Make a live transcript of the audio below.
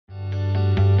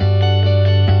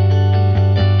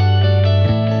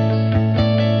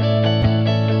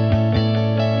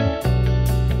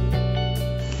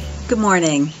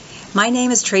morning. My name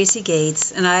is Tracey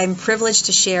Gates, and I'm privileged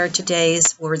to share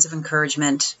today's words of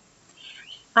encouragement.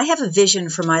 I have a vision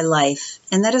for my life,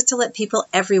 and that is to let people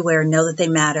everywhere know that they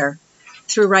matter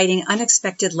through writing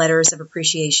unexpected letters of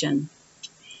appreciation.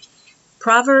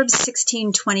 Proverbs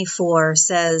 16:24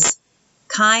 says,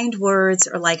 "Kind words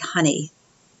are like honey,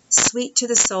 sweet to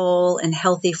the soul and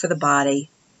healthy for the body."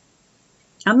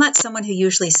 I'm not someone who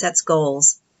usually sets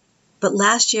goals, but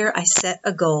last year I set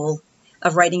a goal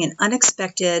of writing an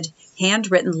unexpected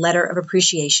handwritten letter of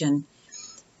appreciation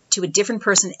to a different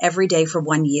person every day for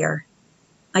 1 year.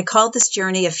 I called this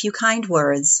journey A Few Kind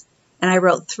Words, and I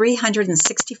wrote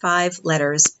 365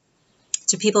 letters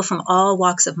to people from all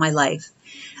walks of my life.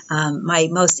 My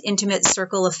most intimate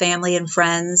circle of family and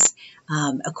friends,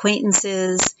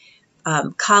 acquaintances,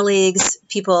 colleagues,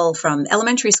 people from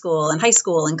elementary school and high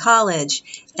school and college.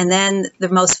 And then the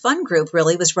most fun group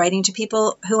really was writing to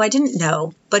people who I didn't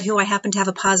know, but who I happened to have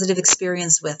a positive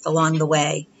experience with along the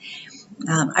way.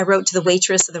 I wrote to the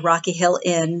waitress of the Rocky Hill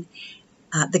Inn,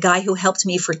 the guy who helped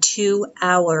me for 2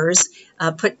 hours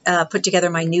put together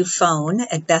my new phone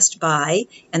at Best Buy,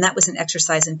 and that was an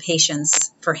exercise in patience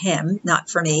for him,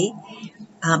 not for me.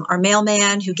 Our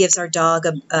mailman who gives our dog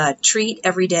a treat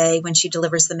every day when she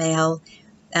delivers the mail,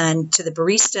 and to the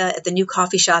barista at the new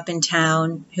coffee shop in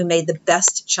town who made the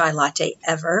best chai latte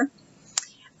ever.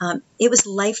 It was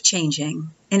life-changing,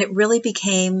 and it really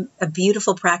became a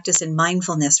beautiful practice in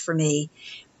mindfulness for me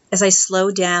as I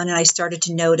slowed down and I started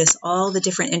to notice all the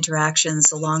different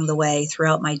interactions along the way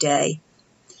throughout my day.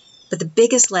 But the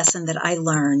biggest lesson that I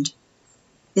learned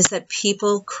is that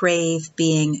people crave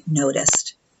being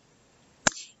noticed.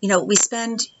 You know, we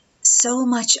spend so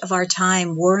much of our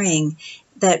time worrying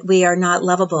that we are not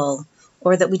lovable,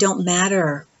 or that we don't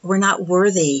matter, or we're not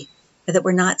worthy, or that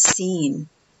we're not seen.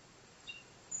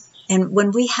 And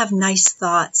when we have nice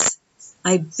thoughts,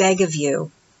 I beg of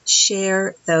you,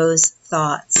 share those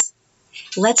thoughts.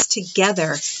 Let's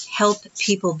together help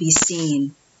people be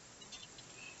seen.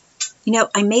 You know,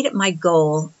 I made it my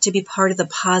goal to be part of the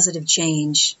positive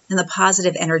change and the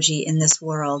positive energy in this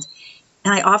world.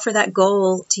 And I offer that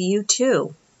goal to you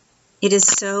too. It is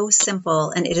so simple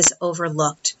and it is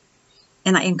overlooked.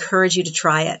 And I encourage you to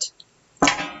try it.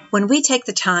 When we take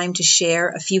the time to share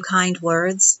a few kind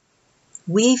words,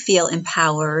 we feel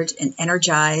empowered and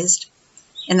energized,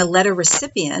 and the letter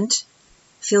recipient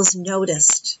feels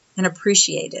noticed and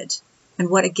appreciated. And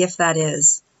what a gift that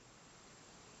is.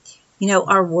 You know,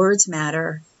 our words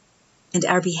matter and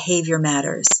our behavior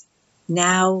matters.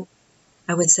 Now,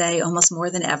 I would say almost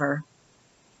more than ever.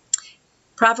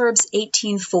 Proverbs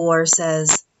 18:4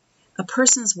 says, "A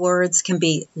person's words can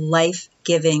be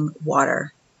life-giving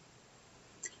water."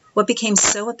 What became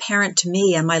so apparent to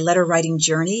me on my letter writing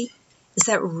journey is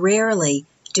that rarely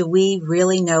do we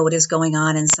really know what is going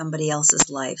on in somebody else's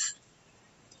life.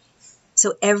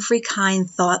 So every kind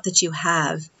thought that you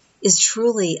have is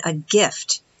truly a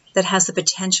gift that has the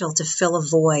potential to fill a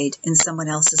void in someone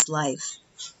else's life.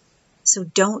 So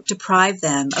don't deprive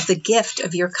them of the gift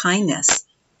of your kindness.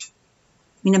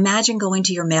 I mean, imagine going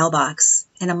to your mailbox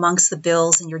and amongst the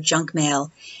bills in your junk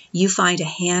mail, you find a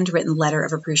handwritten letter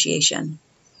of appreciation.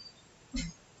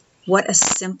 What a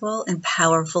simple and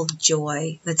powerful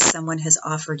joy that someone has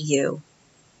offered you.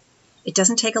 It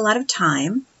doesn't take a lot of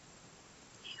time,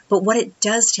 but what it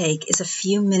does take is a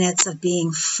few minutes of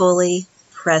being fully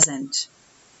present,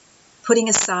 putting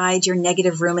aside your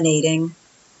negative ruminating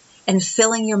and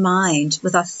filling your mind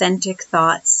with authentic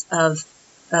thoughts of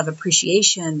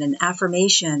appreciation and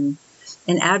affirmation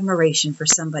and admiration for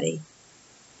somebody.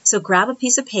 So grab a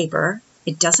piece of paper.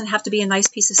 It doesn't have to be a nice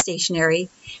piece of stationery.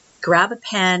 Grab a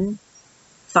pen,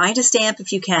 find a stamp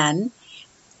if you can,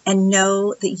 and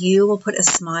know that you will put a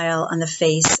smile on the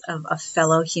face of a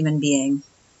fellow human being.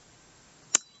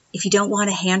 If you don't want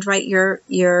to handwrite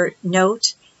your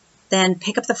note, then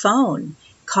pick up the phone,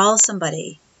 call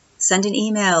somebody, send an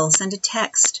email, send a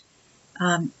text.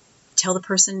 Tell the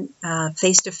person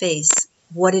face-to-face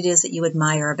what it is that you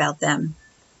admire about them.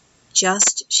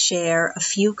 Just share a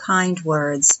few kind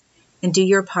words and do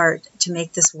your part to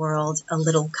make this world a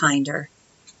little kinder.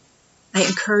 I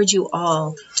encourage you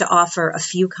all to offer a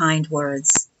few kind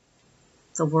words.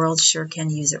 The world sure can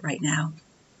use it right now.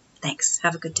 Thanks.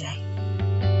 Have a good day.